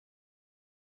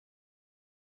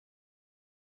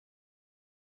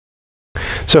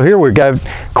So here we've got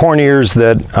corn ears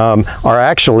that are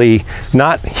actually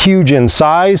not huge in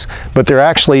size, but they're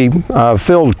actually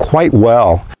filled quite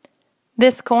well.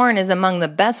 This corn is among the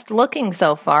best looking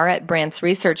so far at BRANDT's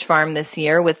research farm this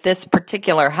year with this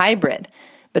particular hybrid.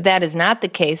 But that is not the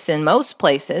case in most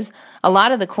places. A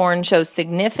lot of the corn shows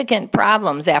significant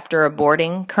problems after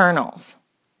aborting kernels.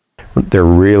 They're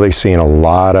really seeing a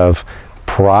lot of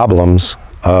problems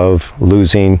of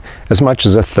losing as much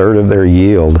as a third of their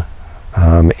yield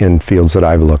in fields that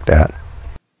I've looked at.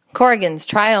 Corrigan's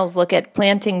trials look at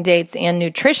planting dates and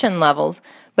nutrition levels,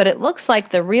 but it looks like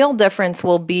the real difference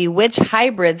will be which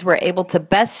hybrids were able to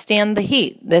best stand the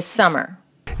heat this summer.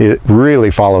 It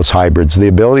really follows hybrids. The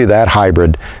ability of that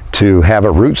hybrid to have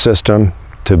a root system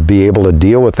to be able to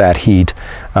deal with that heat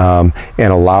and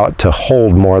allow it to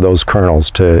hold more of those kernels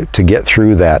to get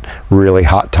through that really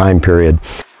hot time period.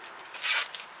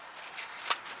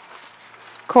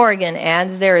 Corrigan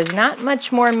adds there is not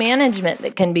much more management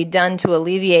that can be done to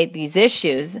alleviate these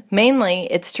issues. Mainly,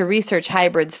 it's to research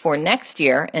hybrids for next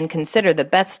year and consider the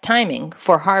best timing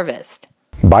for harvest.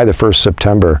 By the 1st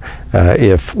September,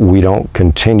 if we don't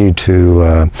continue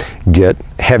to get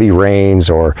heavy rains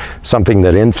or something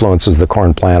that influences the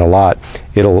corn plant a lot,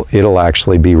 it'll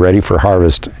actually be ready for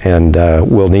harvest, and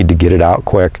we'll need to get it out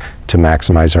quick to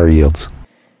maximize our yields.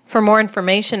 For more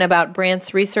information about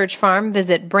BRANDT's research farm,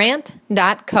 visit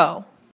BRANDT.co.